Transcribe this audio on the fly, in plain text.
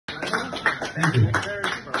Thank you.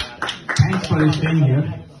 Thanks for staying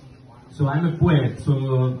here. So I'm a poet,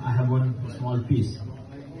 so I have one small piece.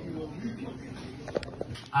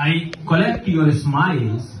 I collect your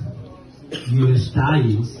smiles, your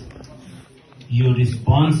styles, your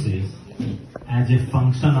responses as a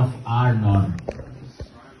function of our norm.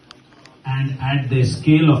 And at the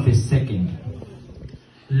scale of a second,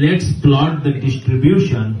 let's plot the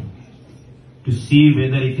distribution to see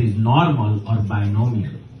whether it is normal or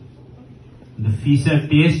binomial. The Fisher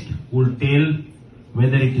test will tell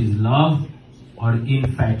whether it is love or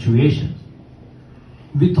infatuation.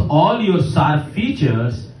 With all your sharp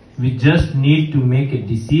features, we just need to make a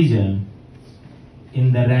decision.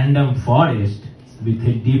 In the random forest, with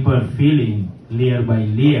a deeper feeling, layer by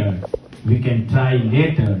layer, we can try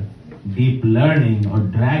later, deep learning or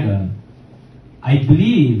dragon. I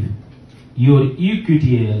believe your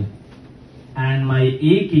EQTL and my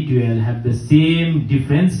AQTL have the same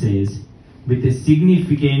differences with a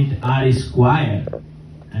significant R square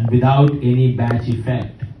and without any batch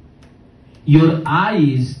effect. Your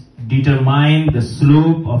eyes determine the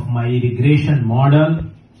slope of my regression model,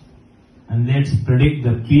 and let's predict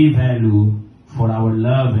the p-value for our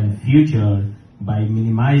love and future by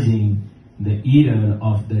minimizing the error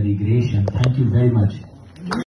of the regression. Thank you very much.